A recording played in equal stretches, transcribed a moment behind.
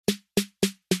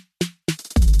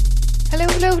Hello,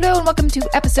 hello, hello, and welcome to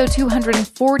episode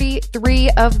 243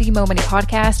 of the Mo Money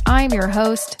Podcast. I'm your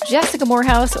host, Jessica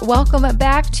Morehouse. Welcome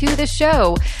back to the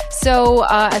show. So,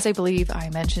 as I believe I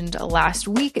mentioned last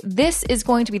week, this is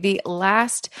going to be the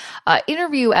last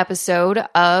interview episode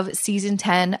of season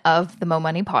 10 of the Mo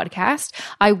Money Podcast.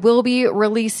 I will be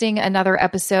releasing another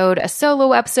episode, a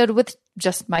solo episode with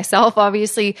just myself,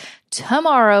 obviously,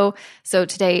 tomorrow. So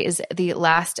today is the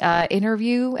last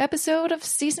interview episode of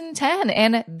season 10.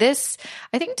 And this,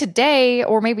 I think today,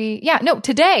 or maybe,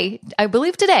 today, I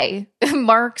believe today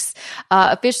marks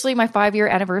officially my 5-year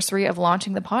anniversary of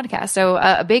launching the podcast. So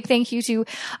a big thank you to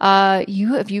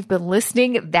you if you've been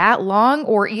listening that long,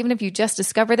 or even if you just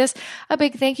discovered this, a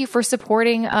big thank you for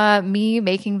supporting me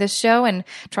making this show and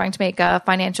trying to make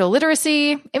financial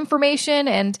literacy information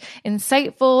and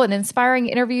insightful and inspiring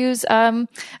interviews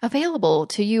available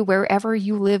to you wherever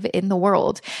you live in the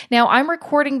world. Now, I'm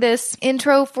recording this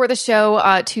intro for the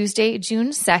show Tuesday, June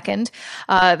 2nd.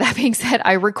 That being said,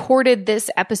 I recorded this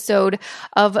episode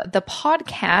of the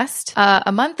podcast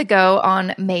a month ago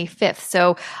on May 5th.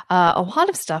 So a lot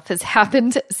of stuff has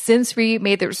happened since we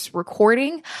made this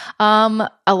recording. A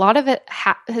lot of it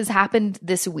has happened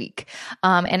this week.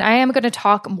 And I am going to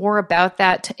talk more about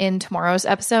that in tomorrow's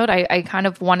episode. I kind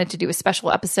of wanted to do a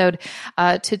special episode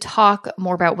to talk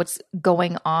more about what's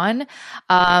going on.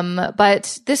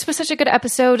 But this was such a good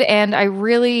episode, and I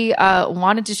really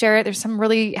wanted to share it. There's some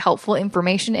really helpful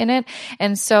information in it.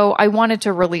 And so I wanted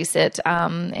to release it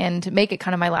and make it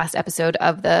kind of my last episode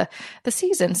of the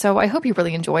season. So I hope you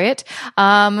really enjoy it.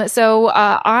 So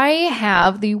I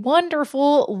have the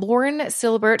wonderful Lauren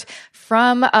Silbert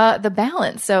from The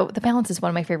Balance. So The Balance is one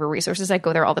of my favorite resources. I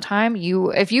go there all the time.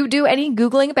 If you do any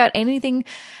Googling about anything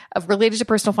related to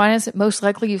personal finance, most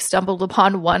likely you've stumbled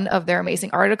upon one of their amazing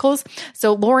articles.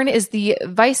 So Lauren is the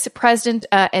vice president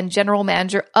and general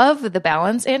manager of The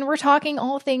Balance, and we're talking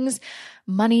all things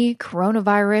money,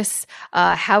 coronavirus,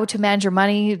 how to manage your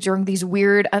money during these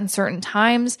weird, uncertain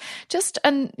times. Just,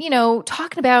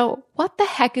 talking about what the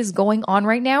heck is going on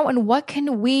right now and what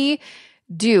can we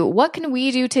do? What can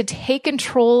we do to take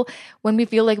control when we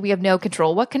feel like we have no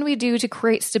control? What can we do to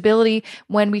create stability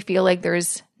when we feel like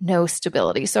there's no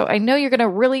stability? So I know you're going to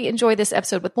really enjoy this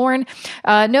episode with Lauren.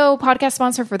 No podcast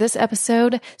sponsor for this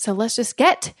episode. So let's just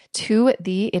get to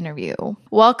the interview.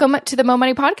 Welcome to the Mo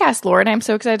Money Podcast, Lauren. I'm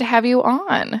so excited to have you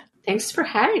on. Thanks for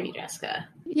having me, Jessica.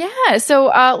 Yeah. So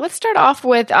let's start off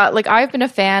with, I've been a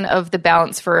fan of The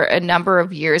Balance for a number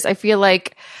of years. I feel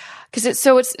like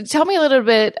tell me a little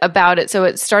bit about it. So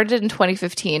it started in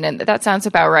 2015, and that sounds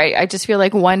about right. I just feel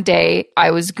like one day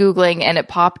I was Googling and it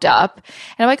popped up,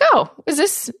 and I'm like, oh, is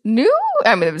this new?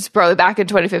 I mean, it was probably back in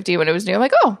 2015 when it was new. I'm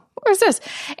like, oh, where's this?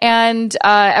 And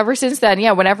ever since then,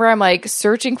 whenever I'm like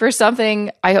searching for something,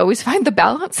 I always find The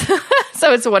Balance.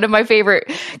 So it's one of my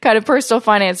favorite kind of personal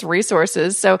finance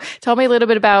resources. So tell me a little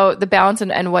bit about The Balance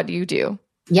and what you do.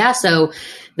 Yeah. So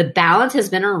The Balance has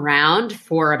been around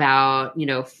for about,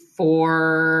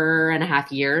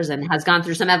 4.5 years and has gone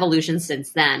through some evolution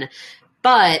since then.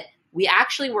 But we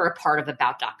actually were a part of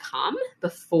About.com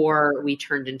before we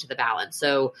turned into The Balance.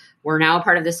 So we're now a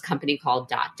part of this company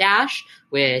called Dash,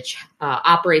 which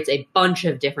operates a bunch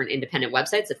of different independent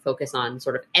websites that focus on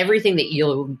sort of everything that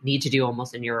you'll need to do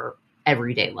almost in your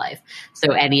everyday life.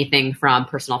 So anything from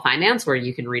personal finance, where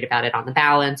you can read about it on The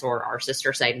Balance, or our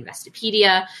sister site,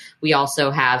 Investopedia. We also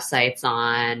have sites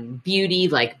on beauty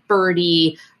like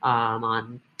Birdie,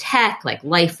 on tech like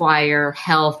LifeWire,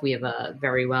 health. We have a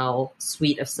very well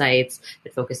suite of sites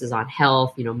that focuses on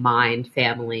health, mind,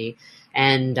 family.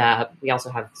 And we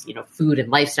also have, food and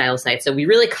lifestyle sites. So we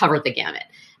really covered the gamut.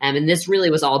 And this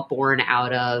really was all born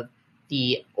out of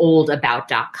the old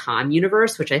About.com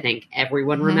universe, which I think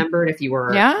everyone remembered if you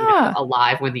were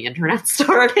alive when the internet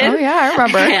started. Oh, yeah, I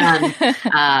remember.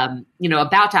 And,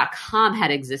 About.com had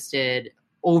existed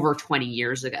over 20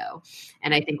 years ago.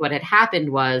 And I think what had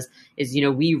happened is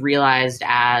we realized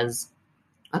as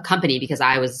a company, because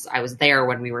I was there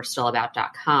when we were still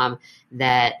About.com,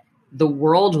 that the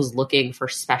world was looking for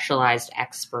specialized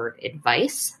expert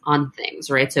advice on things,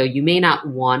 right? So you may not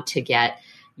want to get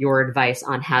your advice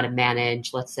on how to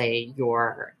manage, let's say,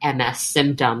 your MS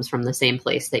symptoms from the same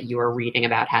place that you are reading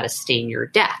about how to stain your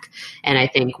deck. And I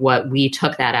think what we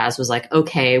took that as was like,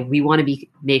 okay, we want to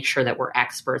make sure that we're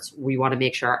experts. We want to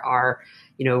make sure our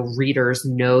readers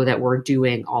know that we're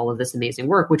doing all of this amazing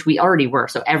work, which we already were.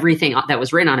 So everything that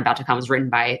was written on About.com was written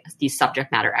by these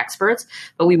subject matter experts,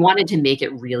 but we wanted to make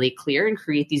it really clear and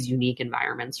create these unique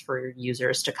environments for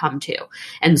users to come to.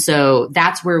 And so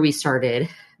that's where we started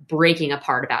breaking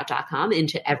apart about.com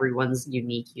into everyone's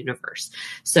unique universe.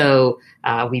 So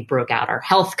we broke out our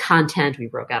health content, we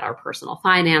broke out our personal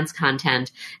finance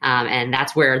content, and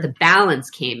that's where the balance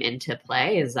came into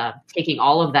play, is taking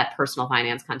all of that personal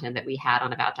finance content that we had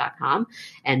on about.com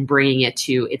and bringing it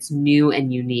to its new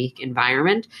and unique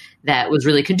environment that was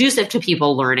really conducive to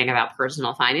people learning about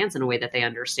personal finance in a way that they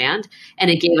understand. And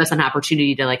it gave us an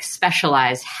opportunity to like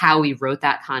specialize how we wrote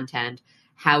that content,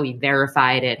 how we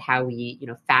verified it, how we,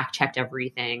 fact checked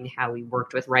everything, how we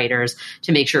worked with writers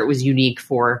to make sure it was unique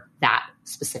for that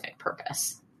specific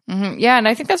purpose. Mm-hmm. Yeah. And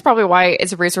I think that's probably why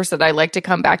it's a resource that I like to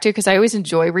come back to, because I always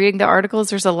enjoy reading the articles.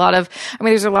 There's a lot of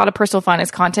personal finance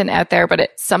content out there, but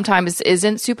it sometimes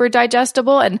isn't super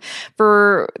digestible. And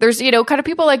there's, kind of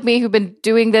people like me who've been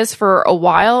doing this for a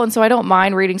while. And so I don't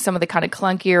mind reading some of the kind of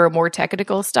clunkier or more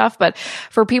technical stuff. But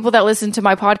for people that listen to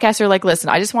my podcast, are like, listen,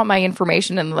 I just want my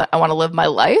information and I want to live my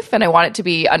life and I want it to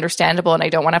be understandable and I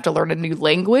don't want to have to learn a new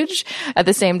language at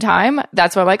the same time.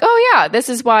 That's why I'm like, oh yeah, this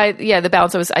is why, the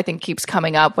balance always, I think, keeps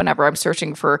coming up whenever I'm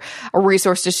searching for a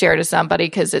resource to share to somebody,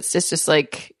 because it's just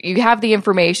like you have the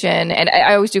information. And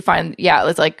I always do find,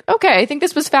 it's like, okay, I think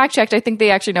this was fact checked. I think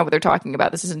they actually know what they're talking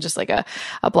about. This isn't just like a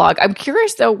blog. I'm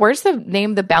curious though, where's the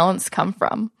name The Balance come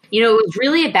from? It was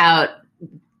really about,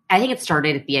 I think it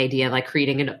started at the idea of like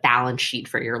creating a balance sheet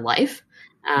for your life.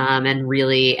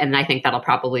 And I think that'll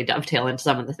probably dovetail into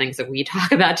some of the things that we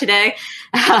talk about today.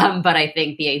 But I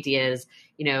think the idea is,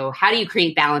 how do you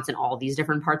create balance in all these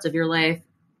different parts of your life?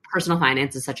 Personal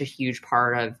finance is such a huge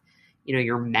part of,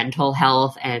 your mental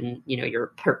health and,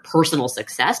 your personal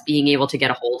success, being able to get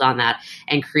a hold on that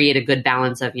and create a good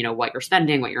balance of, what you're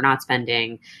spending, what you're not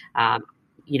spending.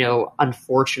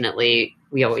 Unfortunately,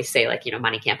 we always say like,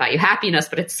 money can't buy you happiness,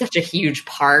 but it's such a huge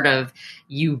part of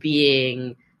you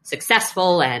being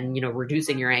successful and,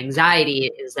 reducing your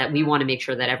anxiety, is that we want to make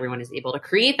sure that everyone is able to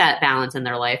create that balance in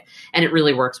their life. And it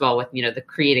really works well with, the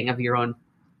creating of your own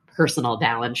personal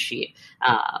balance sheet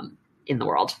in the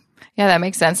world. Yeah, that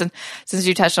makes sense. And since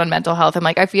you touched on mental health, I'm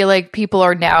like, I feel like people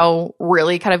are now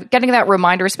really kind of getting that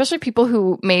reminder, especially people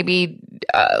who maybe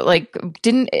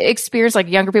didn't experience, like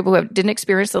younger people who didn't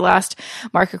experience the last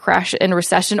market crash and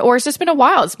recession, or it's just been a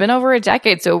while. It's been over a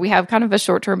decade. So we have kind of a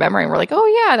short-term memory and we're like,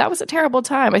 oh yeah, that was a terrible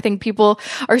time. I think people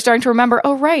are starting to remember,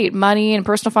 oh right, money and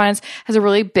personal finance has a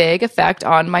really big effect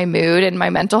on my mood and my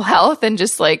mental health and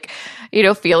just like,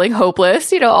 feeling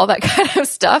hopeless, all that kind of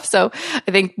stuff. So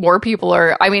I think more people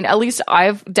are, at least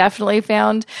I've definitely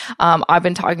found, I've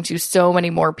been talking to so many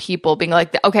more people being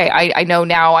like, okay, I know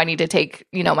now I need to take,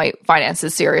 my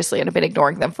finances seriously, and I've been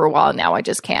ignoring them for a while. Now I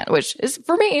just can't, which is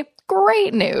for me,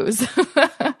 great news.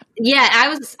 Yeah,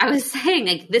 I was saying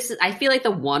like this is, I feel like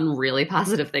the one really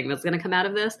positive thing that's going to come out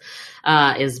of this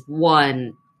is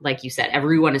one, like you said,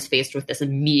 everyone is faced with this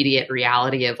immediate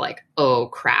reality of like, oh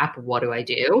crap, what do I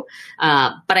do?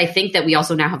 But I think that we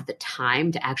also now have the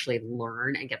time to actually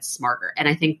learn and get smarter. And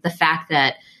I think the fact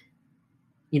that,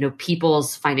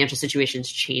 people's financial situations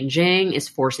changing is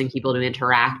forcing people to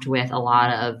interact with a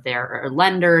lot of their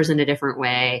lenders in a different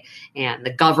way, and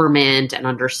the government, and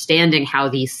understanding how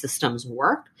these systems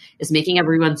work is making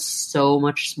everyone so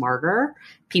much smarter.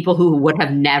 People who would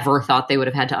have never thought they would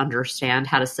have had to understand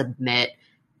how to submit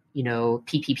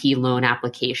PPP loan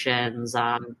applications,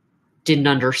 didn't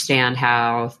understand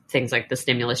how things like the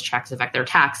stimulus checks affect their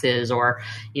taxes, or,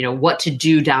 what to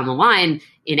do down the line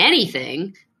in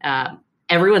anything.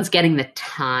 Everyone's getting the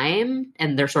time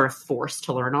and they're sort of forced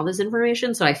to learn all this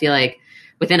information. So I feel like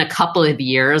within a couple of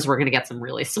years, we're going to get some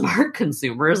really smart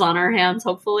consumers on our hands,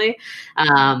 hopefully.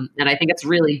 And I think it's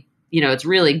really it's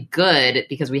really good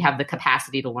because we have the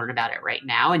capacity to learn about it right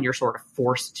now, and you're sort of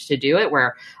forced to do it,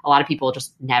 where a lot of people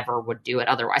just never would do it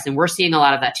otherwise. And we're seeing a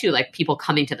lot of that too, like people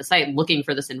coming to the site looking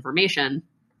for this information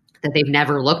that they've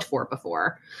never looked for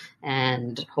before.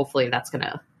 And hopefully that's going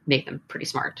to make them pretty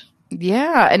smart.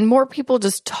 Yeah. And more people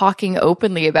just talking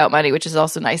openly about money, which is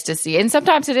also nice to see. And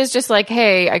sometimes it is just like,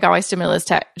 hey, I got my stimulus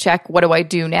check. What do I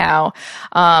do now?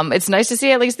 It's nice to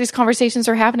see at least these conversations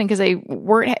are happening, because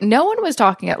no one was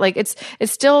talking like it's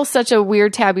still such a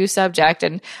weird taboo subject.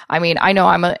 And I know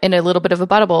I'm in a little bit of a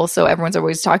bubble, so everyone's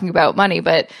always talking about money,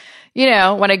 but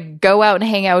when I go out and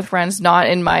hang out with friends, not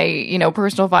in my,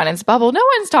 personal finance bubble, no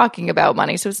one's talking about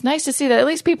money. So it's nice to see that at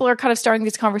least people are kind of starting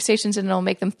these conversations, and it'll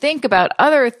make them think about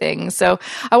other things. So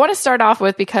I want to start off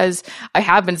with, because I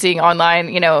have been seeing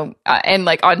online, and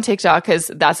like on TikTok, because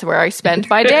that's where I spend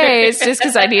my days, just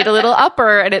because I need a little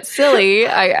upper and it's silly.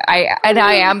 I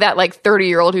am that like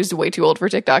 30-year-old who's way too old for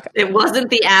TikTok. It wasn't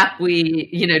the app we,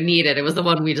 needed. It was the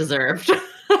one we deserved.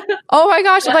 Oh my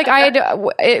gosh. Like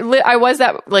I was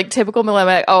that like typical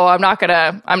millennial, like, oh, I'm not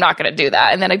gonna do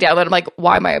that. And then I downloaded, I'm like,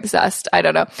 why am I obsessed? I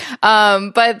don't know.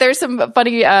 But there's some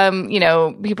funny,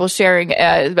 people sharing,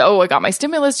 oh, I got my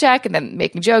stimulus check, and then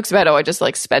making jokes about, oh, I just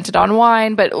like spent it on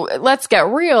wine. But let's get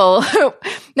real.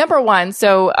 Number one.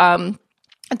 So,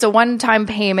 it's a one-time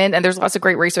payment, and there's lots of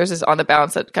great resources on the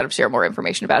Balance that kind of share more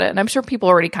information about it. And I'm sure people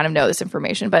already kind of know this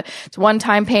information, but it's a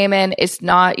one-time payment. It's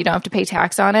not, you don't have to pay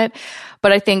tax on it.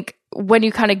 But I think when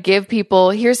you kind of give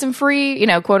people, here's some free,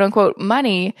 quote unquote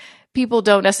money, people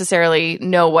don't necessarily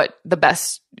know what the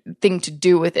best thing to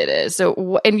do with it is.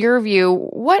 So in your view,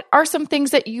 what are some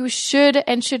things that you should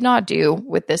and should not do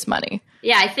with this money?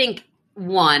 Yeah, I think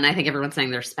everyone's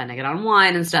saying they're spending it on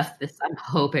wine and stuff. I'm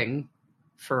hoping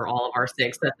for all of our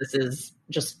sakes that this is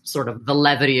just sort of the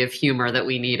levity of humor that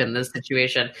we need in this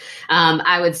situation.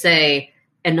 I would say,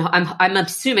 and I'm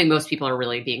assuming most people are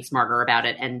really being smarter about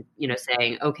it and,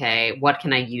 saying, okay, what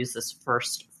can I use this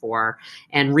first for?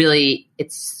 And really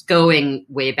it's going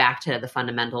way back to the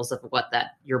fundamentals of what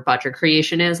that your budget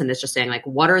creation is. And it's just saying like,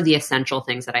 what are the essential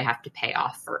things that I have to pay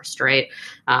off first, right?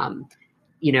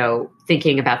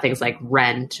 Thinking about things like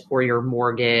rent or your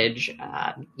mortgage,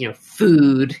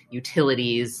 food,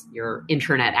 utilities, your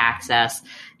internet access.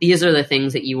 These are the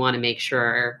things that you want to make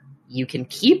sure you can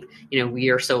keep. We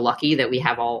are so lucky that we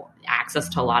have all access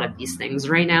to a lot of these things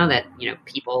right now that,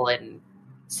 people in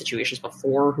situations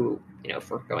before who, if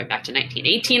we're going back to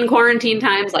 1918 quarantine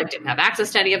times, like didn't have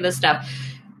access to any of this stuff.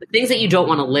 The things that you don't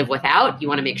want to live without, you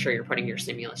want to make sure you're putting your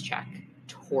stimulus check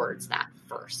towards that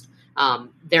first.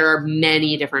 There are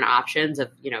many different options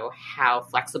of, how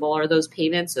flexible are those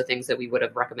payments. So things that we would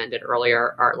have recommended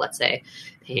earlier are, let's say,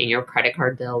 paying your credit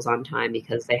card bills on time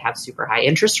because they have super high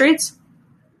interest rates.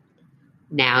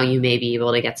 Now you may be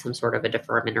able to get some sort of a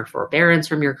deferment or forbearance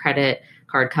from your credit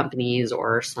card companies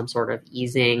or some sort of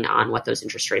easing on what those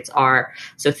interest rates are.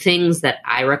 So things that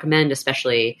I recommend,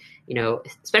 especially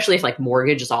if like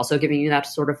mortgage is also giving you that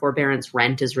sort of forbearance,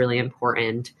 rent is really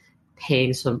important.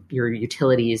 Paying your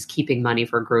utilities, keeping money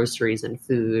for groceries and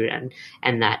food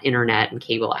and that internet and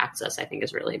cable access, I think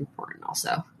is really important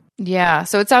also. Yeah.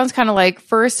 So it sounds kind of like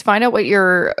first find out what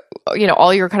your,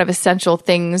 all your kind of essential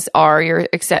things are, your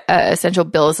essential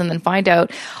bills, and then find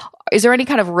out, is there any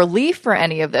kind of relief for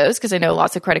any of those? Because I know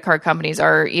lots of credit card companies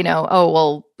are,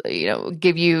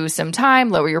 give you some time,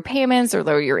 lower your payments or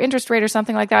lower your interest rate or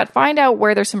something like that. Find out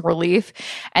where there's some relief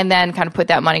and then kind of put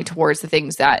that money towards the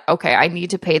things that, okay, I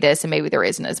need to pay this and maybe there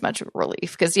isn't as much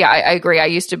relief. Because I agree. I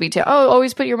used to be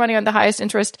always put your money on the highest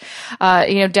interest,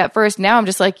 debt first. Now I'm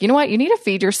just like, you know what? You need to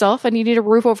feed yourself and you need a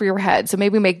roof over your head. So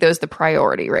maybe make those the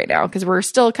priority right now because we're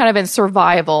still kind of in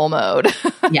survival mode.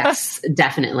 Yes,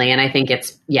 definitely. And I think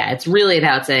it's really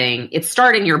about saying it's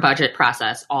starting your budget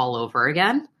process all over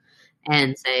again.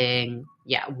 And saying,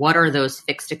 what are those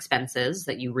fixed expenses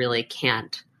that you really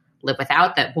can't live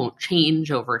without that won't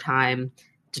change over time,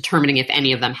 determining if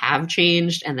any of them have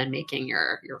changed, and then making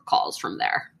your calls from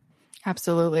there.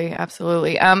 Absolutely.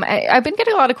 Absolutely. I've been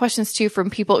getting a lot of questions too from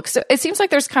people. So it seems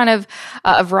like there's kind of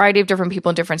a variety of different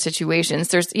people in different situations.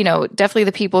 There's, definitely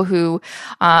the people who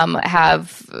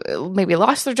have maybe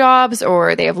lost their jobs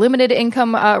or they have limited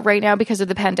income right now because of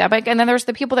the pandemic. And then there's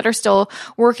the people that are still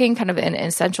working kind of in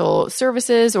essential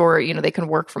services or, they can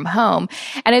work from home.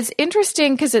 And it's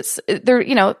interesting because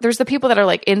there's the people that are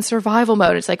like in survival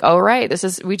mode. It's like, oh, right,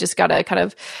 we just got to kind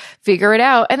of figure it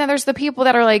out. And then there's the people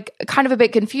that are like kind of a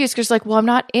bit confused because like, well, I'm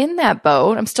not in that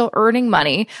boat. I'm still earning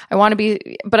money. I want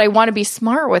to be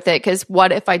smart with it because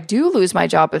what if I do lose my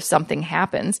job if something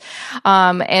happens?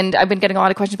 And I've been getting a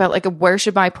lot of questions about like, where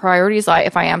should my priorities lie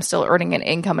if I am still earning an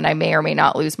income and I may or may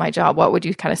not lose my job? What would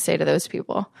you kind of say to those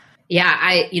people?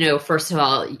 Yeah, first of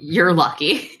all, you're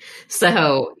lucky.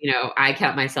 So, I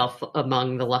count myself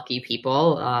among the lucky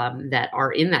people that are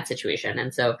in that situation.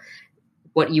 And so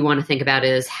what you want to think about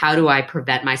is how do I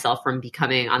prevent myself from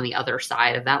becoming on the other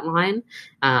side of that line?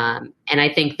 And I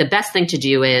think the best thing to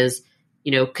do is,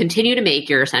 continue to make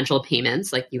your essential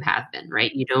payments like you have been,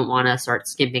 right? You don't want to start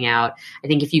skimping out. I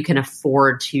think if you can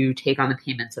afford to take on the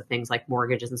payments of things like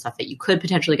mortgages and stuff that you could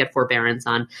potentially get forbearance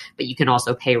on, but you can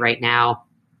also pay right now,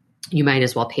 you might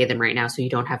as well pay them right now so you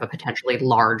don't have a potentially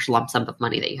large lump sum of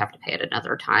money that you have to pay at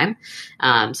another time.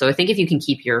 So I think if you can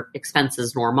keep your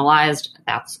expenses normalized,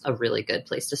 that's a really good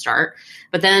place to start.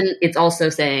 But then it's also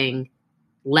saying,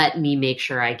 let me make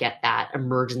sure I get that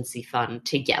emergency fund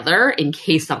together in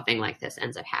case something like this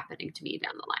ends up happening to me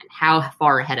down the line. How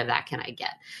far ahead of that can I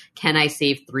get? Can I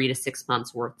save 3 to 6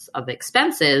 months worth of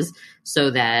expenses so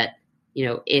that,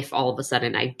 if all of a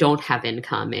sudden I don't have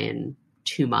income in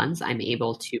 2 months, I'm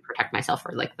able to protect myself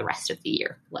for like the rest of the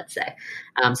year, let's say.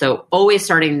 So always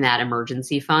starting that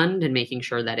emergency fund and making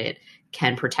sure that it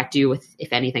can protect you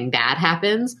if anything bad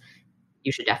happens.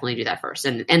 You should definitely do that first.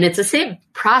 And it's the same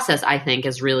process, I think,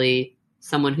 as really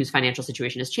someone whose financial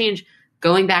situation has changed,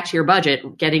 going back to your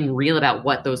budget, getting real about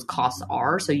what those costs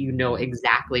are so you know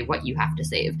exactly what you have to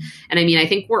save. And I mean, I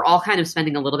think we're all kind of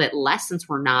spending a little bit less since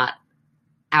we're not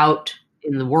out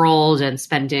in the world and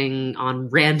spending on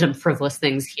random frivolous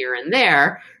things here and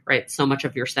there, right? So much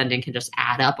of your spending can just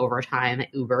add up over time.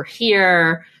 Uber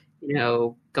here,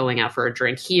 going out for a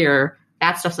drink here.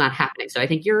 That stuff's not happening. So I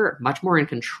think you're much more in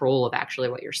control of actually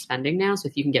what you're spending now. So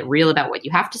if you can get real about what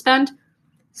you have to spend,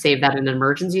 save that in an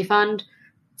emergency fund,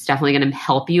 it's definitely going to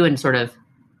help you in sort of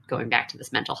going back to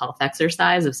this mental health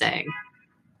exercise of saying,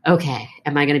 okay,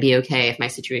 am I going to be okay if my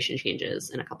situation changes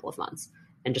in a couple of months?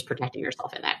 And just protecting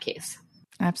yourself in that case.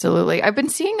 Absolutely. I've been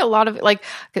seeing a lot of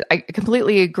I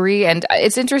completely agree. And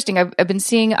it's interesting. I've been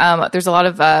seeing, there's a lot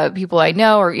of people I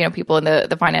know or, people in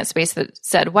the finance space that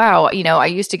said, wow, I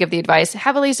used to give the advice,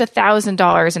 have at least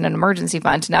 $1,000 in an emergency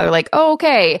fund. Now they're like, oh,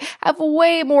 okay, have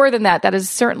way more than that. That is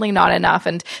certainly not enough.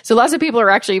 And so lots of people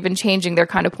are actually even changing their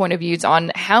kind of point of views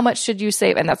on how much should you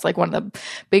save? And that's like one of the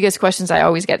biggest questions I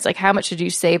always get. It's like, how much should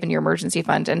you save in your emergency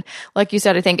fund? And like you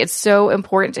said, I think it's so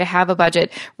important to have a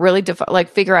budget, really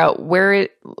figure out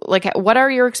what are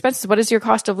your expenses? What is your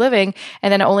cost of living?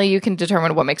 And then only you can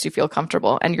determine what makes you feel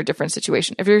comfortable and your different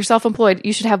situation. If you're self-employed,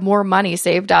 you should have more money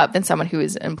saved up than someone who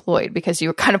is employed because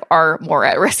you kind of are more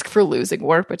at risk for losing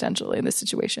work potentially in this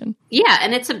situation. Yeah.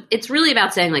 And it's really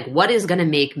about saying like, what is going to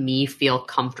make me feel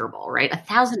comfortable, right?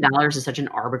 $1,000 is such an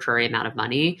arbitrary amount of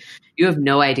money. You have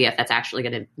no idea if that's actually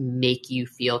going to make you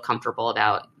feel comfortable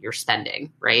about your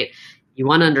spending, right? You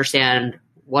want to understand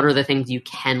what are the things you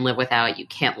can live without, you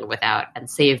can't live without, and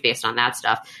save based on that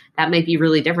stuff. That might be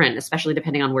really different, especially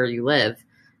depending on where you live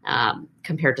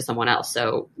compared to someone else.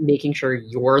 So making sure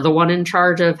you're the one in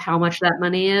charge of how much that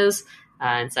money is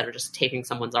instead of just taking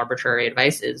someone's arbitrary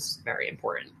advice is very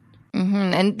important.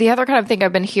 Mm-hmm. And the other kind of thing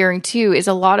I've been hearing too is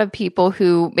a lot of people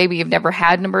who maybe have never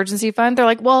had an emergency fund. They're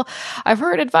like, well, I've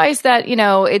heard advice that,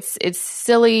 it's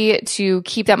silly to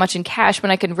keep that much in cash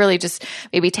when I can really just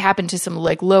maybe tap into some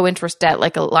like low interest debt,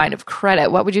 like a line of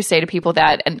credit. What would you say to people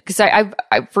that, and because I've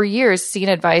for years seen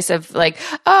advice of like,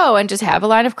 oh, and just have a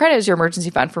line of credit as your emergency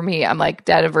fund. For me, I'm like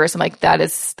debt averse. I'm like,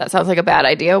 that sounds like a bad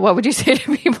idea. What would you say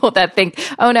to people that think,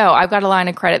 oh no, I've got a line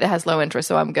of credit that has low interest,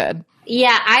 so I'm good?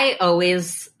 Yeah, I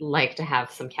always like to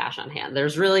have some cash on hand.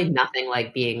 There's really nothing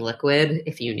like being liquid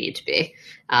if you need to be.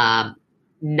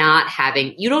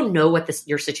 You don't know what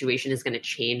your situation is going to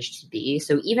change to be.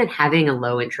 So even having a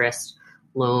low interest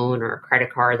loan or a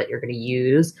credit card that you're going to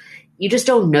use, you just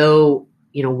don't know,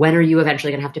 when are you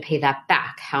eventually going to have to pay that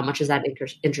back? How much is that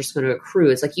interest going to accrue?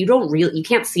 It's like you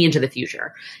can't see into the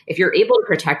future. If you're able to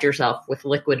protect yourself with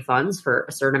liquid funds for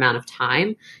a certain amount of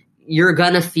time, you're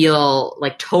going to feel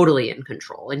like totally in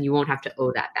control and you won't have to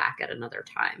owe that back at another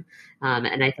time.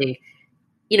 And I think,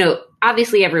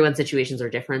 obviously everyone's situations are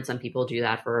different. Some people do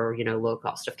that for, low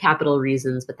cost of capital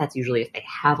reasons, but that's usually if they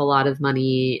have a lot of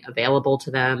money available to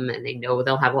them and they know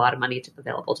they'll have a lot of money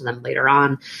available to them later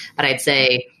on. But I'd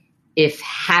say if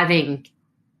having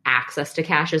access to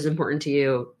cash is important to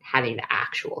you, having the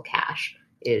actual cash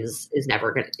is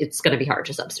never it's going to be hard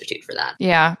to substitute for that.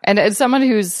 Yeah. And as someone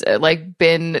who's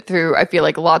been through, I feel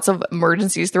like lots of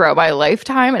emergencies throughout my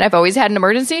lifetime, and I've always had an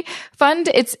emergency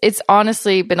fund, it's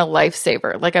honestly been a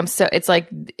lifesaver. It's like,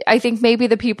 I think maybe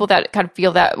the people that kind of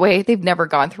feel that way, they've never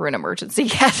gone through an emergency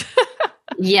yet.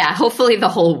 Yeah, hopefully the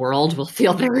whole world will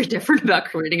feel very different about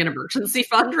creating an emergency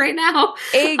fund right now.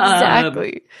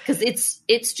 Exactly. Because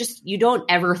it's just, you don't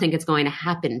ever think it's going to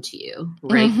happen to you,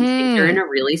 right? Mm-hmm. You think you're in a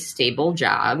really stable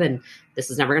job and this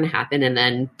is never going to happen. And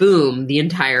then boom, the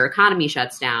entire economy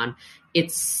shuts down.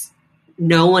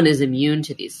 No one is immune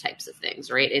to these types of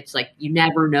things, right? It's like, you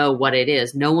never know what it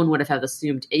is. No one would have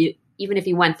assumed, even if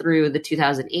you went through the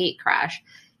 2008 crash,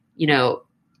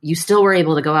 you still were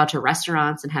able to go out to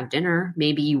restaurants and have dinner.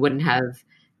 Maybe you wouldn't have,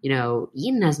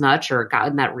 eaten as much or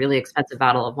gotten that really expensive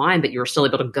bottle of wine, but you were still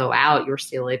able to go out. You were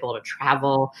still able to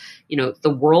travel.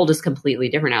 The world is completely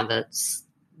different now.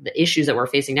 The issues that we're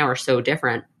facing now are so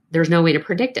different. There's no way to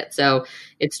predict it. So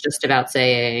it's just about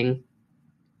saying,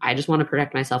 I just want to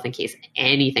protect myself in case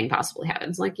anything possibly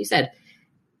happens. Like you said,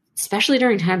 especially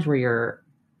during times where you're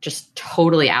just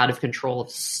totally out of control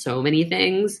of so many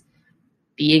things.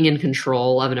 Being in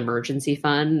control of an emergency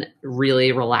fund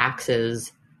really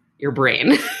relaxes your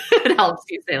brain. It helps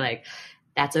you say like,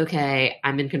 that's okay.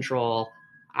 I'm in control.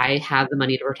 I have the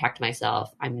money to protect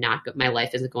myself. My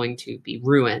life isn't going to be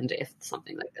ruined if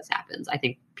something like this happens. I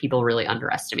think people really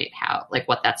underestimate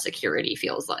what that security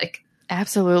feels like.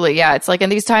 Absolutely. Yeah. It's like in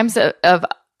these times of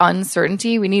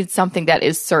uncertainty, we need something that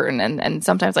is certain. And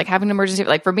sometimes like having an emergency,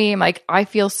 like for me, I'm like, I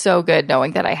feel so good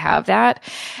knowing that I have that.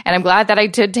 And I'm glad that I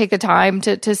did take the time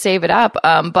to save it up.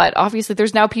 But obviously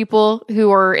there's now people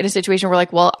who are in a situation where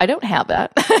like, well, I don't have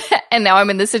that. And now I'm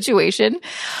in this situation.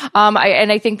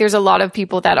 I think there's a lot of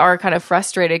people that are kind of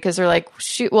frustrated because they're like,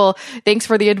 shoot, well, thanks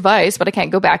for the advice, but I can't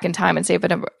go back in time and save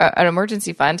an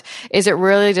emergency fund. Is it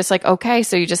really just like, okay,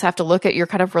 so you just have to look at your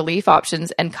kind of relief options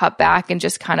and cut back and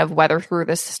just kind of weather through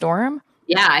this storm?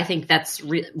 Yeah, I think that's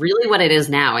really what it is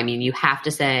now. I mean, you have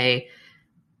to say,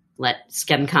 let's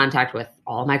get in contact with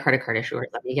all my credit card issuers.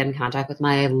 Let me get in contact with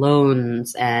my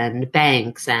loans and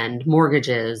banks and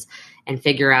mortgages and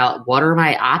figure out what are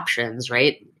my options,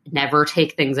 right? Never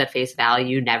take things at face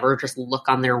value. Never just look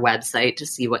on their website to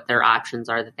see what their options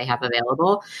are that they have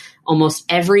available. Almost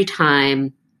every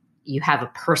time you have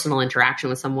a personal interaction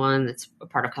with someone that's a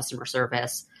part of customer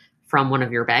service from one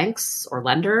of your banks or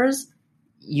lenders,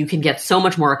 you can get so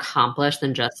much more accomplished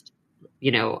than just,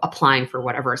 applying for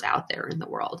whatever is out there in the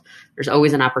world. There's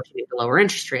always an opportunity to lower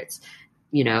interest rates.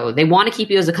 They want to keep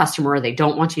you as a customer. They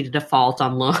don't want you to default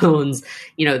on loans.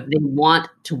 They want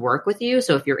to work with you.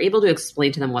 So if you're able to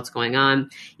explain to them what's going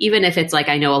on, even if it's like,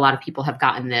 I know a lot of people have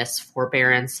gotten this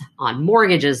forbearance on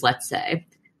mortgages, let's say,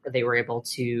 where they were able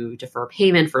to defer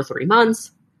payment for 3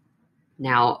 months.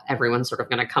 Now everyone's sort of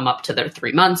going to come up to their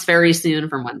 3 months very soon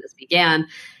from when this began.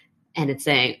 And it's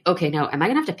saying, okay, now am I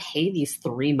going to have to pay these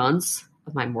 3 months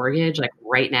of my mortgage like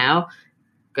right now?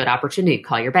 Good opportunity.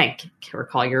 Call your bank or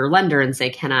call your lender and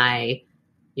say, can I,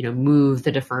 move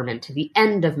the deferment to the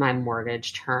end of my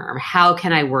mortgage term? How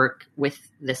can I work with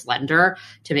this lender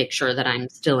to make sure that I'm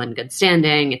still in good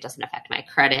standing? It doesn't affect my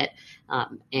credit.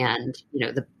 And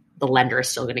the lender is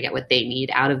still going to get what they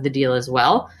need out of the deal as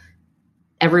well.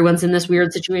 Everyone's in this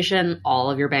weird situation.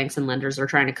 All of your banks and lenders are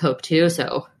trying to cope too.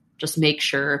 So just make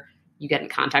sure you get in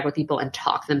contact with people and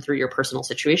talk them through your personal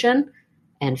situation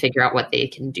and figure out what they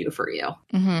can do for you.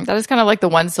 Mm-hmm. That is kind of like the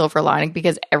one silver lining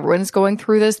because everyone's going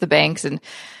through this. The banks and,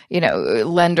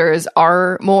 lenders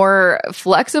are more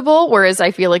flexible. Whereas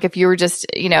I feel like if you were just,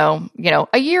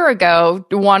 a year ago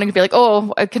wanting to be like,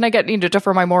 oh, can I get to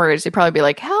defer my mortgage? They'd probably be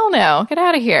like, hell no, get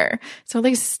out of here. So at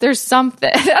least there's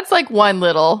something. That's like one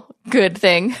little good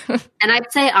thing. And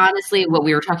I'd say, honestly, what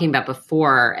we were talking about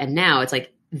before and now, it's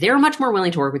like, they're much more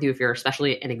willing to work with you if you're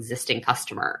especially an existing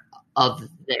customer of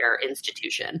their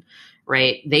institution,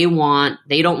 right? They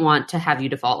don't want to have you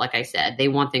default, like I said. They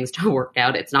want things to work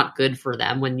out. It's not good for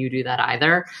them when you do that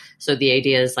either. So the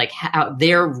idea is like how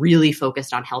they're really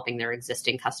focused on helping their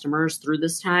existing customers through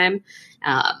this time.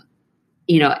 And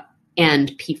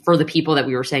for the people that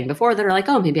we were saying before that are like,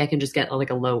 oh, maybe I can just get like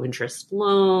a low interest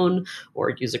loan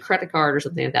or use a credit card or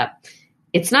something like that.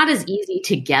 It's not as easy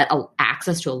to get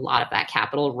access to a lot of that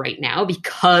capital right now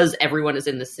because everyone is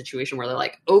in this situation where they're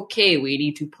like, okay, we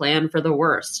need to plan for the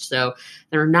worst. So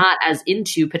they're not as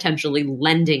into potentially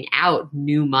lending out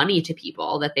new money to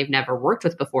people that they've never worked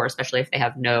with before, especially if they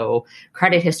have no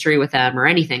credit history with them or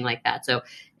anything like that. So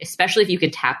especially if you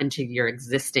can tap into your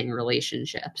existing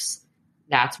relationships,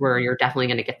 that's where you're definitely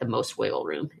going to get the most wiggle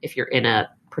room if you're in a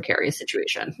precarious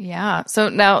situation. Yeah. So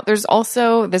now there's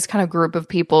also this kind of group of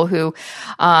people who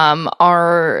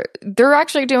they're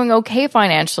actually doing okay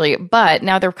financially, but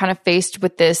now they're kind of faced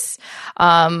with this,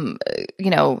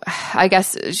 I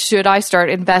guess, should I start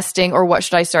investing or what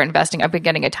should I start investing? I've been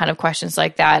getting a ton of questions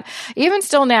like that, even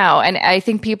still now. And I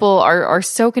think people are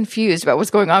so confused about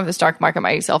what's going on with the stock market,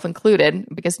 myself included,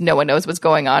 because no one knows what's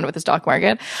going on with the stock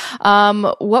market.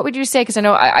 What would you say? Because I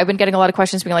know I've been getting a lot of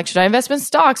questions being like, should I invest in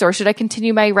stocks or should I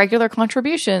continue my regular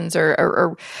contributions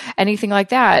or anything like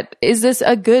that? Is this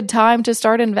a good time to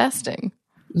start investing?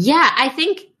 Yeah, I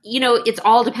think, it's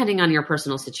all depending on your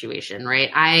personal situation,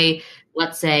 right?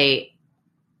 Let's say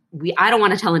I don't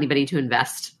want to tell anybody to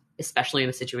invest, especially in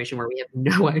a situation where we have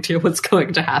no idea what's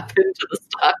going to happen to the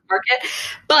stock market.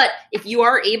 But if you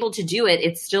are able to do it,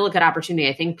 it's still a good opportunity.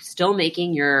 I think still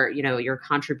making your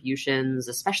contributions,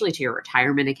 especially to your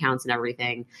retirement accounts and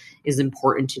everything, is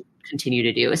important to continue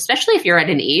to do, especially if you're at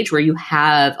an age where you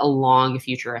have a long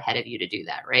future ahead of you to do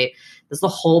that, right? That's the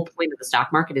whole point of the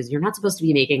stock market is you're not supposed to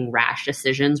be making rash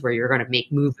decisions where you're going to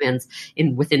make movements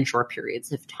within short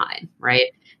periods of time, right?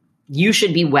 You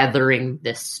should be weathering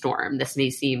this storm. This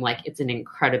may seem like it's an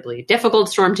incredibly difficult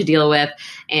storm to deal with,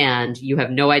 and you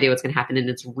have no idea what's going to happen, and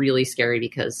it's really scary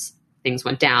because things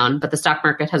went down, but the stock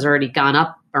market has already gone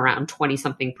up around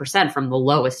 20-something% from the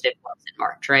lowest it was in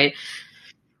March, right?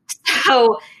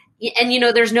 So, and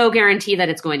there's no guarantee that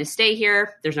it's going to stay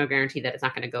here. There's no guarantee that it's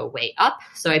not going to go way up.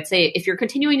 So I'd say if you're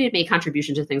continuing to make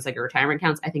contributions to things like your retirement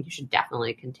accounts, I think you should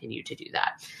definitely continue to do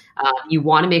that. You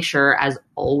want to make sure, as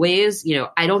always,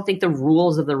 I don't think the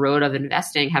rules of the road of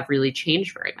investing have really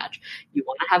changed very much. You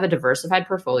want to have a diversified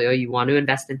portfolio. You want to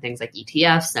invest in things like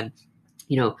ETFs and,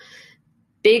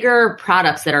 bigger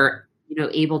products that are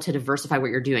able to diversify what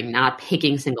you're doing, not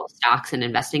picking single stocks and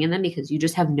investing in them, because you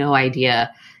just have no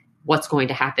idea what's going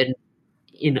to happen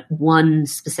in one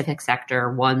specific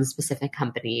sector, one specific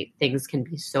company. Things can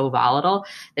be so volatile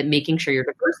that making sure you're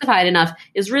diversified enough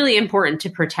is really important to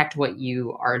protect what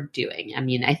you are doing. I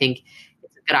mean, I think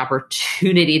it's a good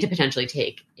opportunity to potentially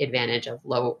take advantage of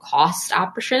low cost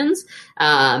options.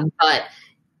 But,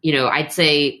 I'd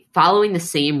say following the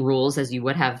same rules as you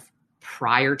would have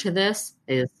prior to this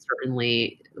is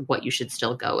certainly what you should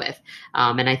still go with.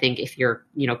 And I think if you're,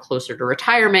 closer to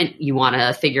retirement, you want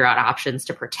to figure out options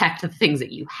to protect the things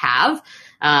that you have.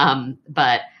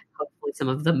 But hopefully some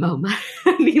of the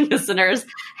money listeners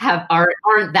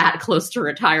aren't that close to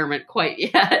retirement quite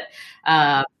yet.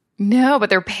 No, but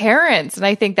they're parents. And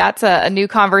I think that's a new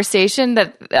conversation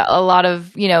that a lot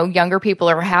of, younger people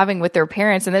are having with their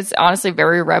parents. And it's honestly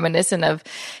very reminiscent of,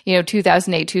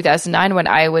 2008, 2009,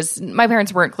 when my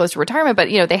parents weren't close to retirement, but,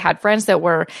 they had friends that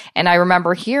were, and I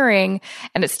remember hearing,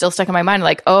 and it's still stuck in my mind,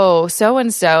 like, oh,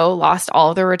 so-and-so lost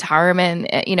all their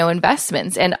retirement,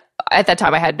 investments. And at that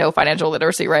time I had no financial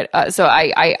literacy, right? So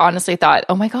I honestly thought,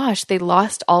 oh my gosh, they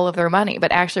lost all of their money.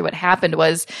 But actually what happened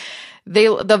was,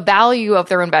 the value of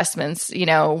their investments,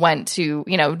 went to,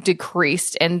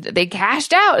 decreased, and they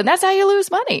cashed out, and that's how you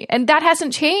lose money. And that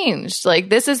hasn't changed. Like,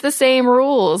 this is the same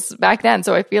rules back then.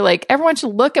 So I feel like everyone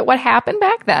should look at what happened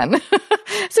back then.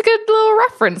 It's a good little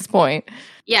reference point.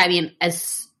 Yeah. I mean,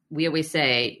 as we always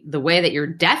say, the way that you're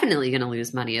definitely going to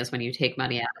lose money is when you take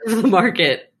money out of the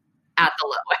market at the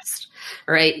lowest,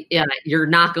 right? Yeah, you're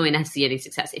not going to see any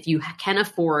success. If you can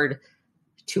afford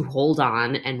to hold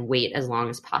on and wait as long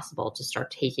as possible to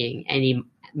start taking any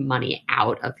money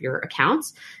out of your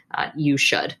accounts, you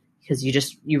should, because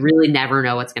you really never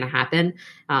know what's going to happen.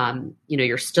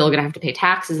 You're still going to have to pay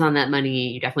taxes on that money.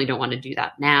 You definitely don't want to do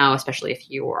that now, especially if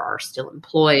you are still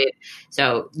employed.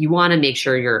 So you want to make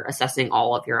sure you're assessing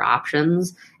all of your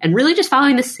options and really just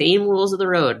following the same rules of the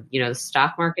road. The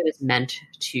stock market is meant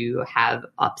to have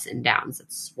ups and downs.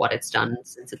 It's what it's done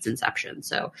since its inception.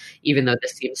 So even though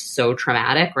this seems so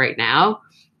traumatic right now,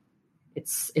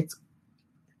 it's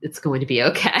going to be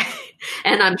okay.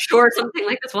 And I'm sure something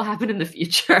like this will happen in the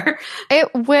future. It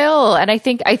will. And I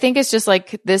think it's just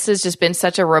like, this has just been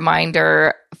such a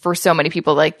reminder for so many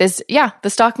people. Like this, yeah, the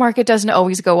stock market doesn't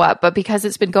always go up, but because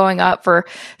it's been going up for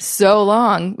so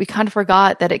long, we kind of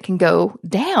forgot that it can go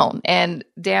down, and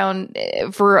down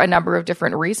for a number of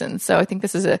different reasons. So I think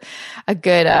this is a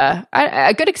good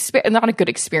experience, not a good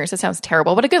experience. That sounds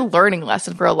terrible, but a good learning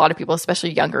lesson for a lot of people,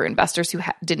 especially younger investors who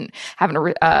haven't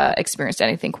experienced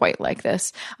anything quite like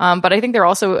this. But I think they're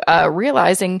also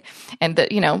realizing, and that,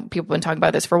 people have been talking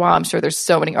about this for a while. I'm sure there's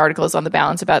so many articles on The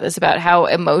Balance about this, about how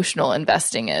emotional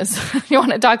investing is. You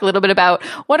want to talk a little bit about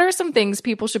what are some things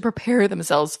people should prepare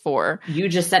themselves for? You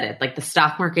just said it. Like, the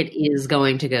stock market is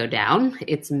going to go down.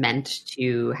 It's meant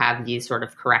to have these sort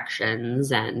of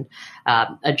corrections and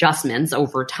adjustments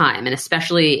over time. And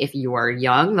especially if you are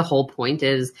young, the whole point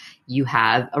is you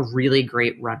have a really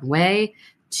great runway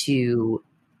to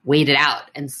wait it out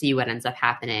and see what ends up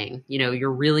happening.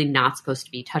 You're really not supposed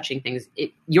to be touching things.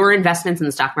 Your investments in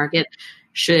the stock market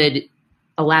should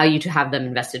allow you to have them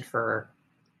invested for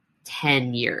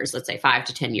 10 years, let's say 5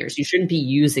 to 10 years. You shouldn't be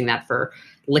using that for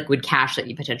liquid cash that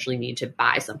you potentially need to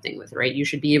buy something with, right? You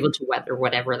should be able to weather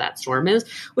whatever that storm is,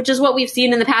 which is what we've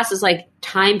seen in the past, is like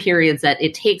time periods that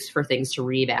it takes for things to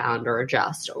rebound or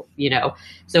adjust,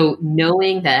 So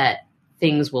knowing that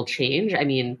things will change, I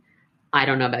mean, I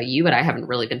don't know about you, but I haven't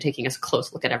really been taking a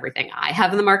close look at everything I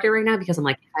have in the market right now, because I'm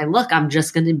like, if I look, I'm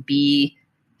just going to be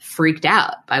freaked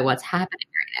out by what's happening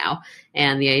right now.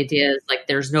 And the idea is like,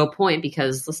 there's no point,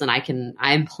 because listen,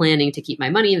 I'm planning to keep my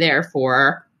money there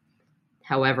for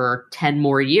however 10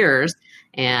 more years.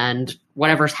 And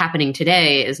whatever's happening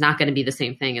today is not going to be the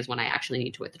same thing as when I actually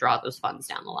need to withdraw those funds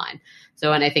down the line.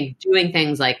 So, and I think doing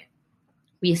things like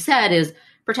we said is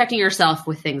protecting yourself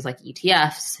with things like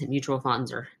ETFs and mutual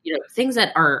funds, or, things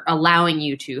that are allowing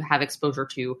you to have exposure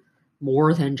to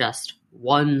more than just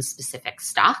one specific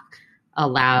stock,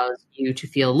 allows you to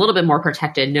feel a little bit more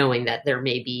protected, knowing that there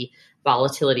may be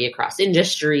volatility across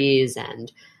industries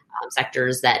and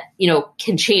sectors that,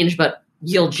 can change, but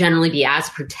you'll generally be as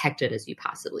protected as you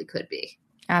possibly could be.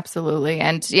 Absolutely.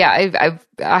 And yeah,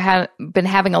 I have been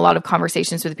having a lot of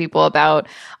conversations with people about,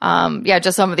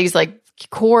 just some of these like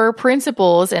core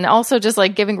principles, and also just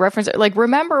like giving reference, like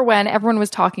remember when everyone was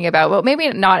talking about, well, maybe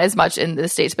not as much in the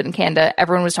States, but in Canada,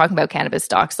 everyone was talking about cannabis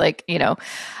stocks, like,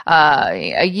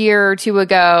 a year or two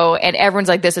ago, and everyone's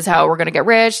like, this is how we're going to get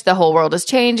rich. The whole world is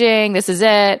changing. This is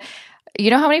it. You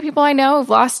know how many people I know have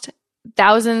lost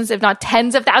thousands, if not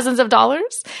tens of thousands of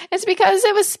dollars? It's because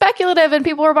it was speculative and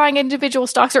people were buying individual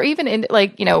stocks, or even in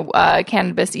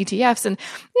cannabis ETFs. And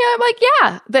I'm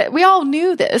like, that we all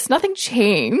knew this. Nothing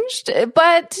changed.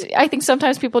 But I think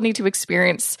sometimes people need to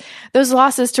experience those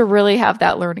losses to really have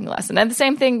that learning lesson. And the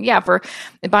same thing, for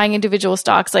buying individual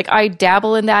stocks. Like I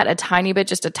dabble in that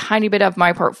just a tiny bit of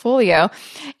my portfolio.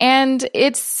 And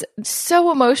it's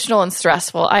so emotional and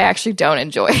stressful. I actually don't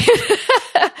enjoy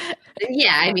it.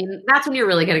 Yeah, I mean, that's when you're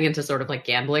really getting into sort of like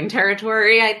gambling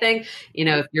territory, I think.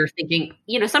 If you're thinking,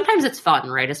 sometimes it's fun,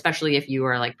 right? Especially if you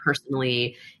are like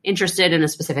personally interested in a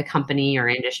specific company or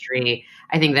industry.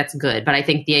 I think that's good. But I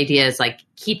think the idea is like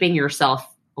keeping yourself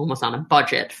almost on a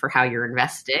budget for how you're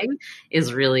investing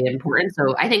is really important.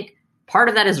 So I think part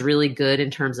of that is really good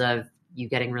in terms of you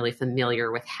getting really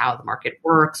familiar with how the market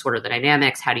works. What are the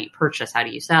dynamics? How do you purchase? How do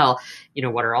you sell?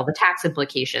 What are all the tax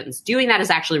implications? Doing that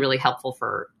is actually really helpful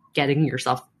for getting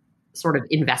yourself sort of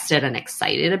invested and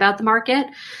excited about the market.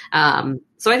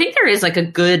 So I think there is like a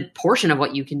good portion of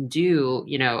what you can do,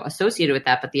 associated with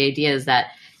that. But the idea is that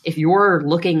if you're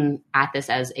looking at this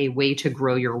as a way to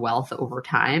grow your wealth over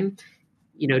time,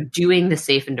 doing the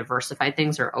safe and diversified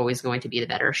things are always going to be the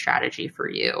better strategy for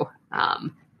you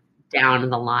down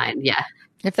the line. Yeah.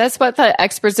 If that's what the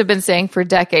experts have been saying for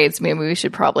decades, maybe we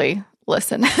should probably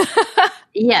listen.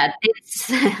 Yeah,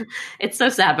 it's so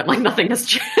sad, but like nothing has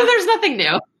changed. There's nothing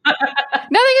new. Nothing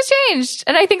has changed.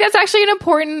 And I think that's actually an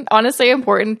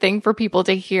important thing for people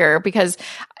to hear, because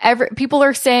people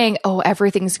are saying, oh,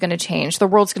 everything's going to change. The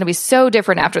world's going to be so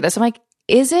different after this. I'm like,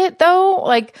 is it though?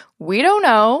 Like, we don't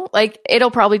know. Like,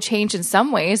 it'll probably change in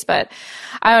some ways, but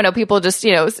I don't know. People just,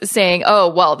 saying,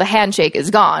 oh, well, the handshake is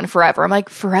gone forever. I'm like,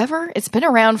 forever? It's been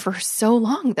around for so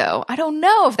long though. I don't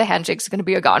know if the handshake's going to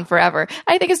be gone forever.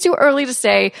 I think it's too early to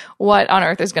say what on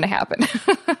earth is going to happen.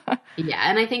 Yeah.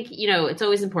 And I think, it's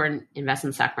always important, invest in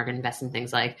the stock market, invest in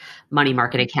things like money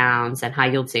market accounts and high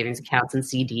yield savings accounts and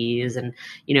CDs. And,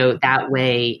 that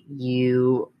way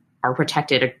you are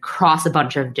protected across a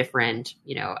bunch of different,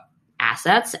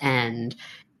 assets, and,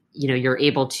 you're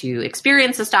able to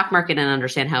experience the stock market and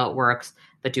understand how it works,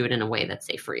 but do it in a way that's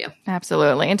safe for you.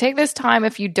 Absolutely. And take this time,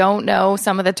 if you don't know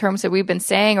some of the terms that we've been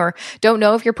saying, or don't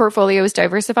know if your portfolio is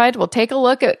diversified, well, take a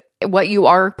look at what you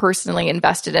are personally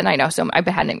invested in. I know I've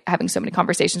been having so many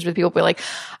conversations with people be like,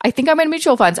 I think I'm in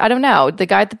mutual funds. I don't know. The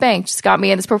guy at the bank just got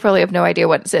me in this portfolio. I have no idea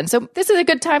what it's in. So this is a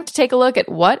good time to take a look at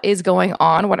what is going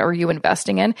on. What are you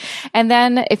investing in? And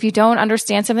then if you don't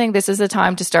understand something, this is the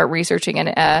time to start researching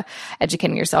and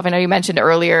educating yourself. I know you mentioned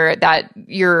earlier that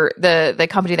the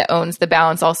company that owns the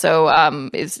balance also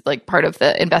is like part of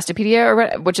the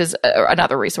Investopedia, which is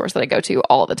another resource that I go to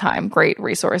all the time. Great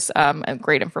resource and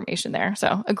great information there.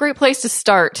 So a great place to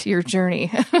start your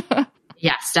journey.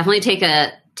 Yes, definitely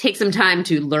take some time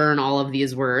to learn all of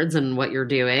these words and what you're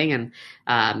doing,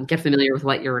 and get familiar with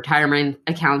what your retirement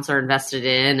accounts are invested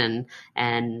in,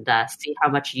 and see how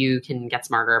much you can get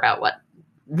smarter about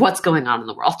what's going on in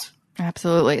the world.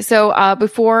 Absolutely. So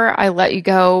before I let you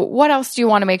go, what else do you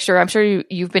want to make sure? I'm sure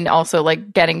you've been also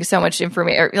like getting so much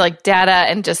information, like data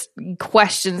and just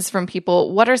questions from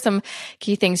people. What are some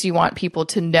key things you want people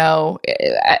to know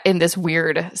in this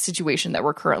weird situation that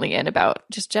we're currently in about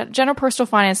just general personal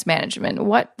finance management?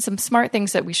 What some smart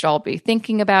things that we should all be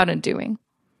thinking about and doing?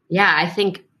 Yeah, I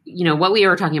think, what we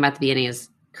were talking about at the beginning is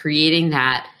creating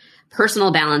that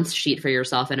personal balance sheet for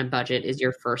yourself, and a budget is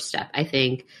your first step. I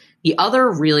think the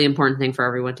other really important thing for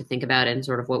everyone to think about, and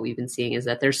sort of what we've been seeing, is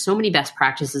that there's so many best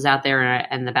practices out there,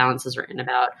 and the balance is written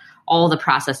about all the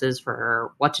processes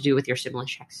for what to do with your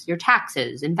stimulus checks, your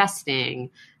taxes,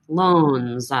 investing,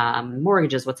 loans,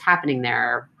 mortgages, what's happening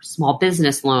there, small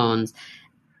business loans.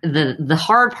 The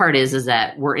hard part is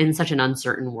that we're in such an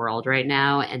uncertain world right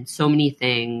now, and so many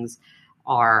things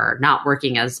are not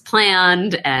working as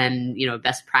planned, and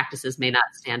best practices may not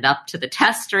stand up to the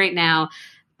test right now.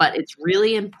 But it's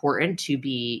really important to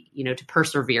be, to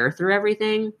persevere through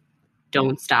everything.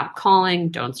 Don't stop calling.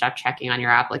 Don't stop checking on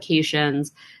your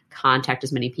applications. Contact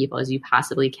as many people as you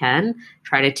possibly can.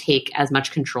 Try to take as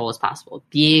much control as possible.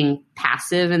 Being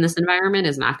passive in this environment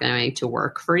is not going to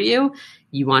work for you.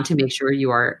 You want to make sure you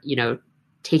are,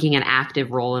 taking an active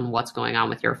role in what's going on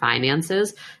with your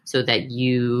finances, so that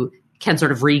you can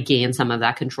sort of regain some of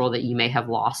that control that you may have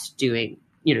lost doing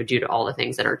due to all the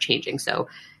things that are changing. So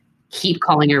keep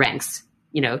calling your banks,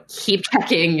 keep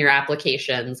checking your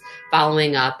applications,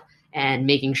 following up, and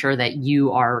making sure that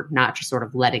you are not just sort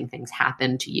of letting things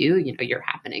happen to you, you're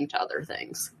happening to other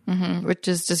things. Mm-hmm. Which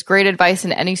is just great advice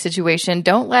in any situation.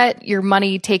 Don't let your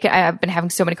money take it. I've been having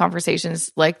so many conversations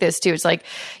like this too. It's like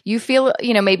you feel,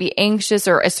 maybe anxious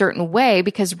or a certain way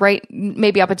because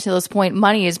maybe up until this point,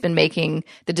 money has been making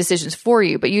the decisions for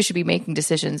you, but you should be making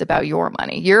decisions about your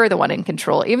money. You're the one in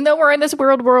control. Even though we're in this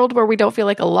world where we don't feel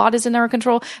like a lot is in our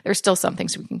control, there's still some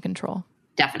things we can control.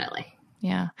 Definitely.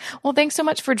 Yeah. Well, thanks so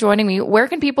much for joining me. Where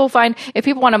can people if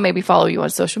people want to maybe follow you on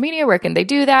social media, where can they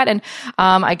do that? And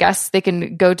I guess they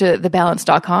can go to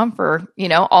thebalance.com for,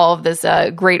 all of this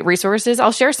great resources.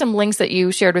 I'll share some links that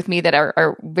you shared with me that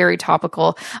are very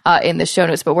topical in the show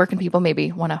notes, but where can people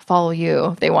maybe want to follow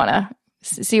you if they want to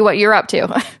see what you're up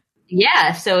to?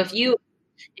 Yeah. So if you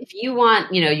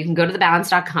want, you can go to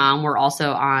thebalance.com. We're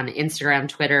also on Instagram,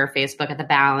 Twitter, Facebook at The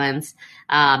Balance.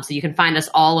 So you can find us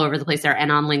all over the place there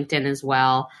and on LinkedIn as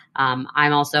well. I'm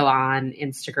also on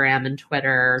Instagram and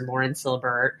Twitter, Lauren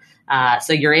Silbert.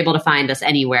 So you're able to find us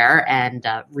anywhere and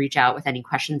reach out with any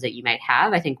questions that you might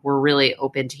have. I think we're really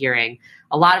open to hearing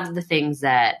a lot of the things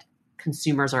that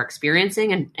consumers are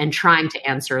experiencing and trying to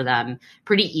answer them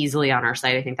pretty easily on our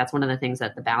site. I think that's one of the things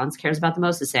that The Balance cares about the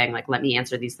most, is saying, like, let me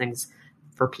answer these things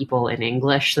for people in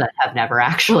English that have never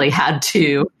actually had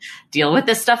to deal with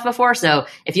this stuff before. So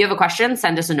if you have a question,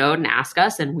 send us a note and ask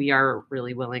us, and we are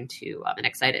really willing to and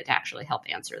excited to actually help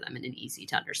answer them in an easy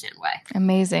to understand way.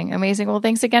 Amazing. Amazing. Well,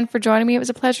 thanks again for joining me. It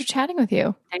was a pleasure chatting with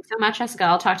you. Thanks so much, Jessica.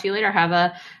 I'll talk to you later. Have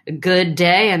a good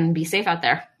day and be safe out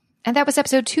there. And that was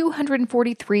episode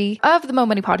 243 of the Mo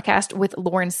Money Podcast with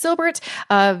Lauren Silbert,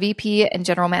 VP and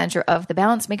General Manager of The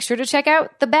Balance. Make sure to check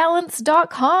out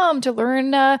thebalance.com to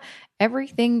learn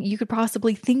everything you could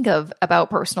possibly think of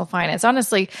about personal finance.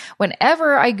 Honestly,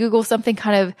 whenever I Google something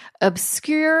kind of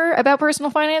obscure about personal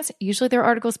finance, usually their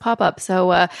articles pop up.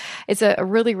 So it's a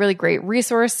really, really great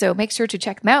resource. So make sure to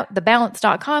check them out,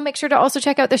 thebalance.com. Make sure to also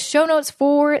check out the show notes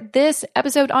for this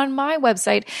episode on my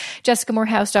website,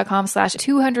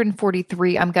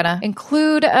 jessicamorehouse.com/243. I'm going to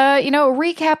include, a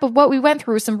recap of what we went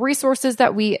through, some resources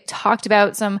that we talked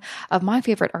about, some of my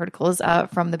favorite articles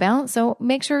from The Balance. So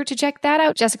make sure to check that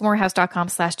out,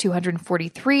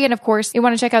 jessicamorehouse.com/243. And of course, you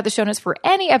want to check out the show notes for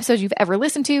any episodes you've ever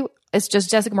listened to. It's just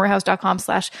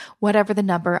jessicamorehouse.com/whatever the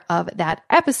number of that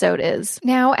episode is.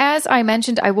 Now, as I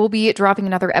mentioned, I will be dropping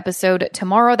another episode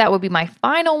tomorrow. That will be my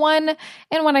final one.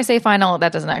 And when I say final,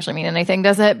 that doesn't actually mean anything,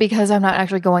 does it? Because I'm not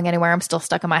actually going anywhere. I'm still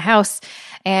stuck in my house,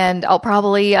 and I'll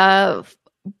probably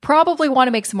want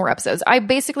to make some more episodes. I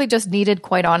basically just needed,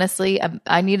 quite honestly,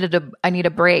 I need a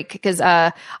break because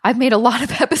I've made a lot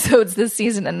of episodes this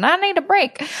season and I need a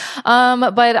break.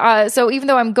 So even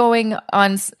though I'm going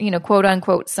on, quote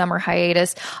unquote summer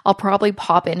hiatus, I'll probably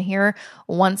pop in here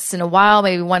once in a while,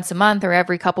 maybe once a month or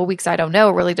every couple weeks. I don't know.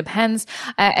 It really depends,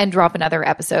 and drop another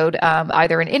episode,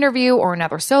 either an interview or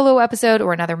another solo episode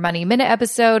or another Money Minute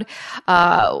episode.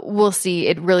 We'll see.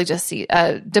 It really just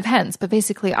depends. But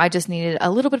basically, I just needed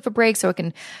a little bit of a break so I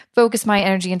can focus my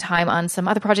energy and time on some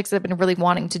other projects that I've been really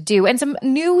wanting to do and some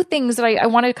new things that I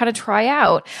want to kind of try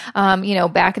out.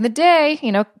 Back in the day,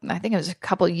 I think it was a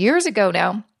couple years ago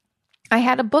now, I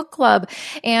had a book club,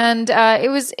 and it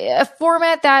was a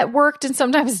format that worked and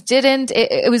sometimes didn't.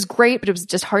 It was great, but it was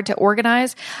just hard to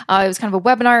organize. It was kind of a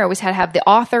webinar. I always had to have the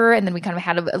author, and then we kind of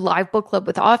had a live book club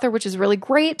with the author, which is really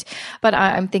great. But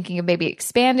I'm thinking of maybe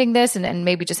expanding this and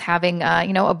maybe just having,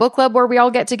 a book club where we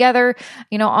all get together,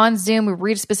 on Zoom. We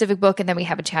read a specific book, and then we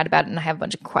have a chat about it, and I have a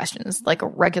bunch of questions, like a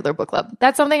regular book club.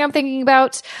 That's something I'm thinking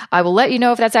about. I will let you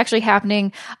know if that's actually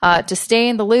happening, to stay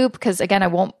in the loop, because again, I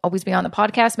won't always be on the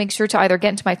podcast. Make sure to either get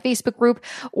into my Facebook group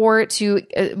or to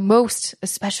most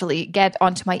especially get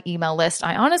onto my email list.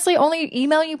 I honestly only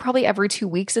email you probably every 2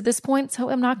 weeks at this point, so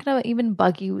I'm not going to even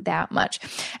bug you that much.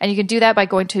 And you can do that by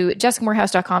going to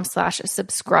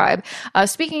jessicamorehouse.com/subscribe.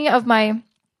 Speaking of my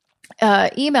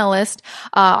email list,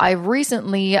 I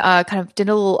recently kind of did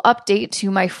a little update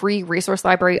to my free resource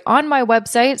library on my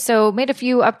website. So made a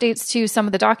few updates to some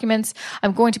of the documents.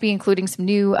 I'm going to be including some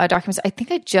new documents. I think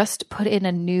I just put in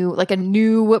a new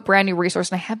brand new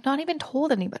resource, and I have not even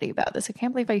told anybody about this. I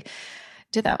can't believe I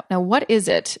did that. Now, what is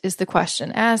it is the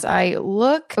question as I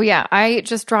look. Oh yeah, I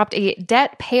just dropped a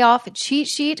debt payoff cheat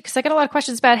sheet because I get a lot of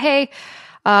questions about, hey,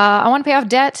 I want to pay off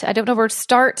debt. I don't know where to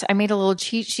start. I made a little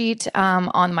cheat sheet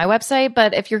on my website,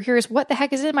 but if you're curious, what the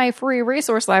heck is in my free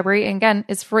resource library? And again,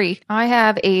 it's free. I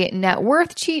have a net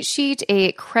worth cheat sheet,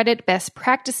 a credit best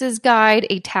practices guide,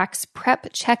 a tax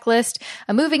prep checklist,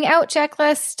 a moving out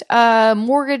checklist, a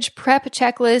mortgage prep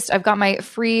checklist. I've got my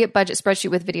free budget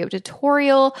spreadsheet with video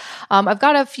tutorial. I've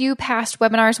got a few past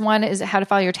webinars. One is how to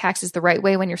file your taxes the right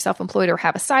way when you're self-employed or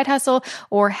have a side hustle,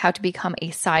 or how to become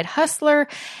a side hustler.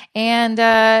 And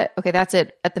okay, that's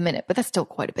it at the minute, but that's still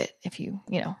quite a bit.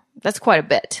 That's quite a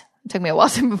bit. It took me a while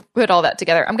to put all that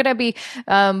together. I'm going to be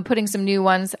putting some new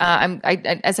ones.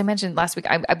 As I mentioned last week,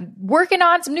 I'm working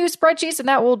on some new spreadsheets, and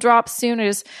that will drop soon. It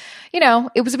was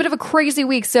a bit of a crazy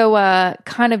week, so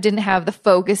kind of didn't have the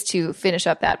focus to finish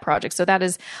up that project. So that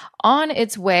is on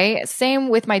its way. Same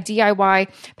with my DIY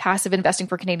Passive Investing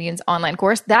for Canadians online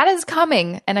course. That is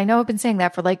coming, and I know I've been saying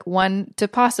that for like 1 to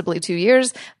possibly 2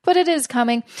 years, but it is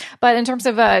coming. But in terms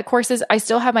of courses, I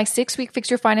still have my 6-week Fix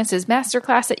Your Finances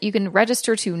masterclass that you can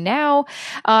register to now,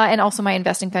 and also my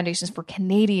Investing Foundations for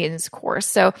Canadians course.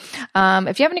 So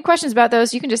if you have any questions about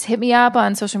those, you can just hit me up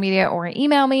on social media or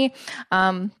email me.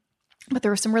 But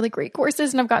there were some really great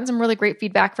courses, and I've gotten some really great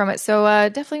feedback from it. So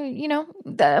definitely,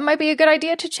 that might be a good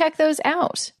idea to check those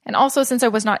out. And also, since I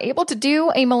was not able to do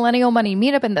a Millennial Money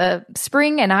meetup in the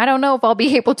spring, and I don't know if I'll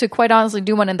be able to quite honestly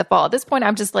do one in the fall. At this point,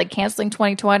 I'm just like canceling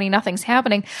 2020. Nothing's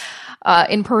happening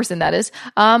in person, that is.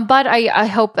 But I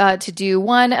hope to do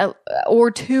 1 or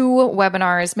 2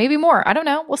 webinars, maybe more. I don't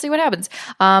know. We'll see what happens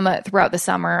throughout the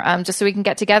summer, just so we can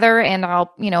get together, and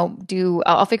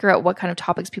I'll figure out what kind of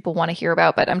topics people want to hear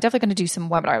about. But I'm definitely going to do some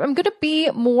webinars. I'm going to be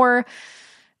more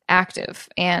active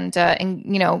and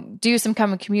do some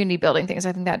kind of community building things.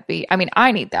 I think I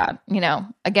need that.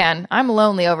 Again, I'm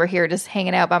lonely over here just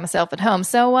hanging out by myself at home.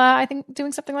 So I think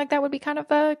doing something like that would be kind of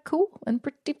cool and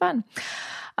pretty fun.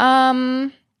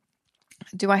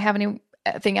 Do I have anything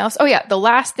else? Oh yeah, the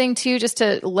last thing too, just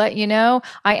to let you know,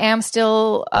 I am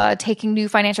still taking new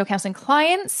financial counseling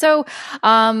clients. So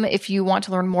if you want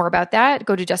to learn more about that,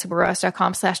 go to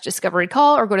jessicabarros.com/discovery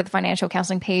call, or go to the financial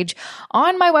counseling page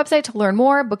on my website to learn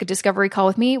more. Book a discovery call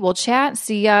with me. We'll chat,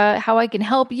 see how I can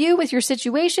help you with your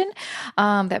situation.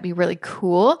 That'd be really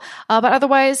cool. But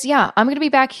otherwise, yeah, I'm going to be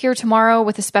back here tomorrow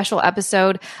with a special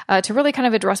episode to really kind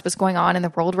of address what's going on in the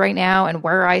world right now and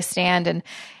where I stand and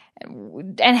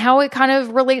how it kind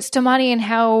of relates to money and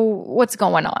what's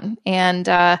going on. And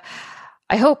I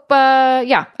hope,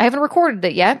 I haven't recorded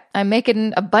it yet. I'm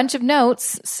making a bunch of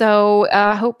notes, so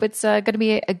I hope it's going to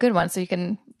be a good one. So you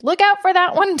can look out for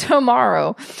that one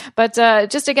tomorrow. But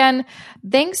just again,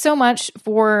 thanks so much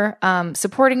for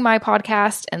supporting my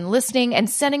podcast and listening and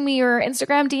sending me your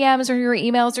Instagram DMs or your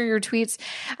emails or your tweets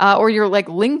or your like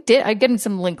LinkedIn. I'm getting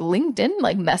some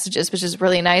LinkedIn messages, which is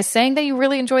really nice, saying that you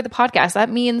really enjoy the podcast.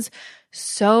 That means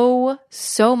so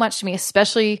much to me,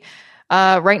 especially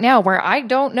right now where I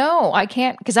don't know. I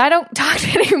can't, because I don't talk to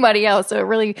anybody else. So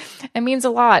it means a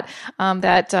lot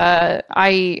that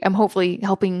I am hopefully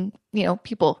helping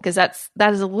people, because that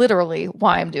is literally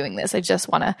why I'm doing this. I just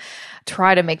want to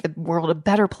try to make the world a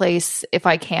better place if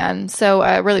I can. So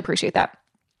I really appreciate that.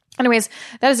 Anyways,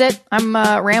 that is it. I'm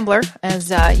a rambler, as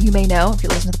you may know if you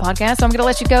listen to the podcast. So I'm going to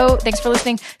let you go. Thanks for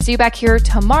listening. See you back here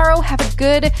tomorrow. Have a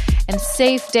good and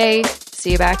safe day.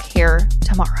 See you back here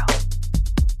tomorrow.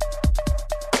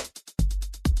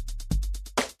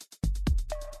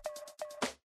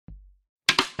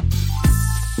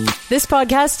 This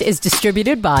podcast is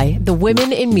distributed by the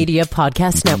Women in Media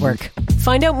Podcast Network.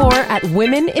 Find out more at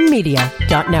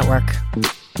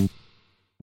womeninmedia.network.